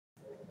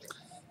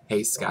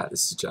Hey Scott,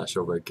 this is Josh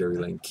over at Gary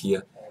Lane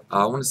Kia.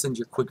 I want to send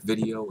you a quick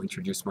video,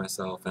 introduce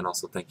myself, and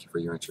also thank you for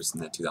your interest in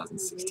that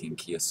 2016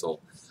 Kia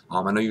Soul.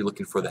 I know you're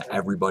looking for the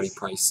everybody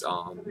price,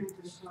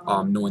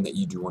 knowing that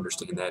you do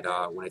understand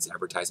that when it's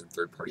advertised on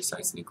third-party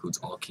sites, it includes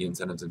all Kia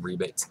incentives and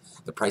rebates.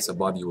 The price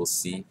above you will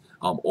see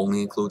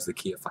only includes the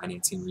Kia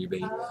financing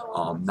rebate,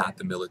 not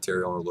the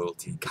military or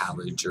loyalty,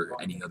 college, or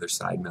any other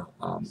side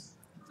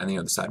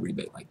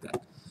rebate like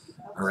that.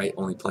 All right,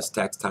 only plus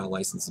tax, title,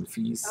 license, and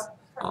fees.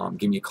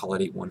 Give me a call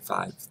at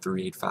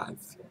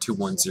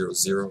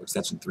 815-385-2100,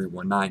 extension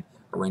 319.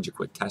 Arrange a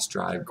quick test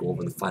drive, go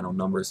over the final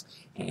numbers,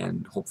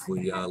 and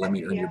hopefully let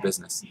me earn your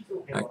business.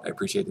 I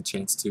appreciate the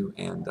chance to,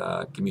 and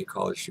give me a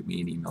call or shoot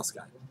me an email,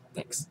 Scott.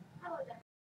 Thanks.